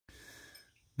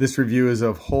This review is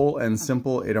of Whole and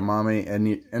Simple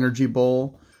Edamame Energy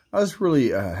Bowl. I was really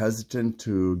hesitant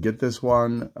to get this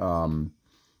one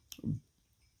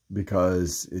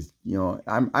because it's, you know,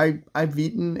 I've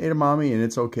eaten edamame and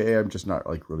it's okay. I'm just not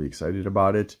like really excited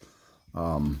about it.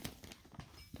 Yeah,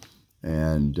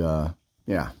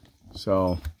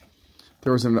 so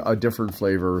there was a different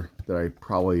flavor that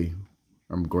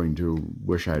I'm going to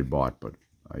wish I had bought, but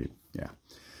yeah.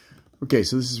 Okay,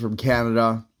 so this is from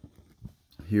Canada.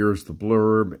 Here's the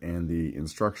blurb and the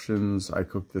instructions. I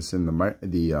cooked this in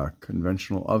the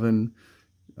conventional oven.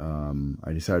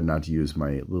 I decided not to use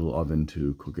my little oven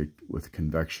to cook it with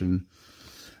convection.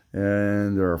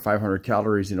 And there are 500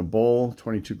 calories in a bowl,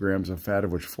 22 grams of fat,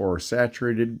 of which 4 are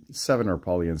saturated, 7 are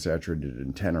polyunsaturated,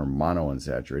 and 10 are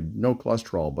monounsaturated. No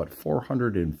cholesterol, but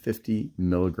 450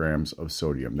 milligrams of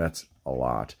sodium. That's a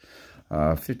lot.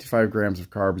 55 grams of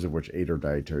carbs, of which 8 are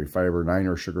dietary fiber, 9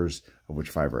 are sugars, of which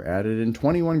 5 are added, and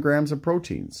 21 grams of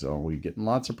protein. So we're getting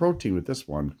lots of protein with this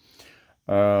one.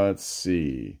 Let's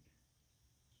see.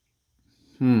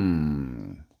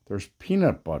 There's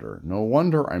peanut butter. No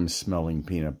wonder I'm smelling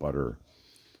peanut butter.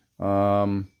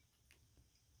 Okay,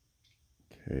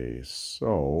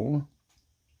 so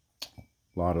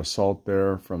a lot of salt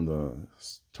there from the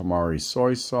tamari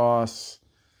soy sauce.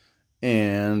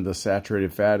 And the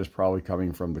saturated fat is probably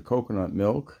coming from the coconut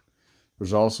milk.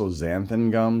 There's also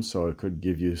xanthan gum, so it could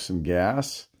give you some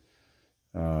gas.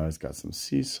 It's got some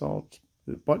sea salt,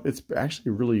 but it's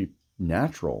actually really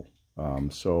natural.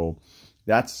 So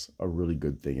that's a really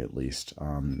good thing, at least,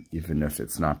 even if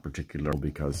it's not particular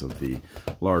because of the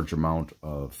large amount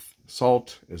of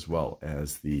salt as well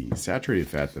as the saturated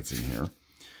fat that's in here.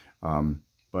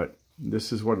 But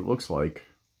this is what it looks like.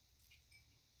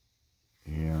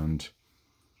 And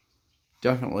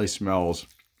definitely smells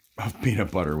of peanut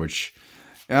butter, which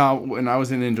when I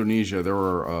was in Indonesia, there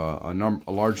were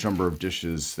a large number of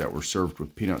dishes that were served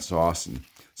with peanut sauce, and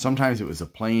sometimes it was a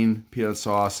plain peanut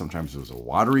sauce, sometimes it was a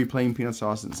watery plain peanut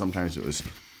sauce, and sometimes it was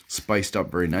spiced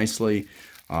up very nicely.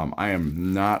 I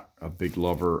am not a big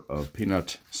lover of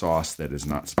peanut sauce that is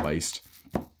not spiced.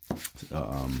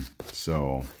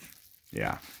 So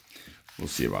yeah, we'll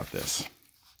see about this.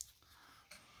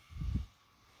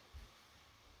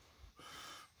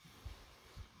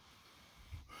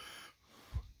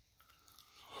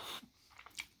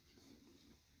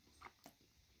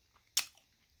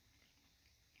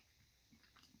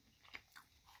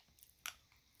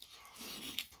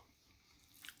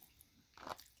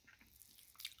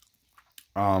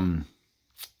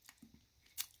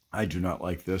 I do not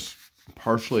like this.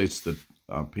 Partially it's the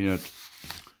peanut,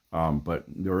 but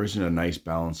there isn't a nice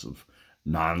balance of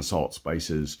non-salt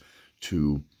spices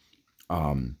to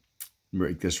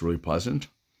make this really pleasant.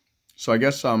 So I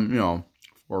guess, you know,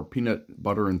 for peanut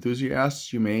butter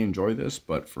enthusiasts, you may enjoy this,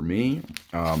 but for me,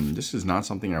 this is not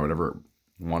something I would ever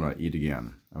want to eat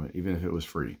again, even if it was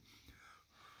free.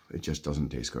 It just doesn't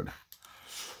taste good.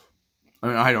 I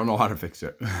mean, I don't know how to fix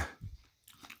it.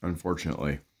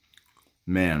 Unfortunately.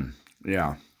 Man,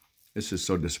 yeah, this is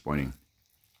so disappointing.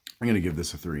 I'm going to give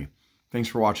this a 3. Thanks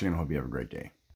for watching, and I hope you have a great day.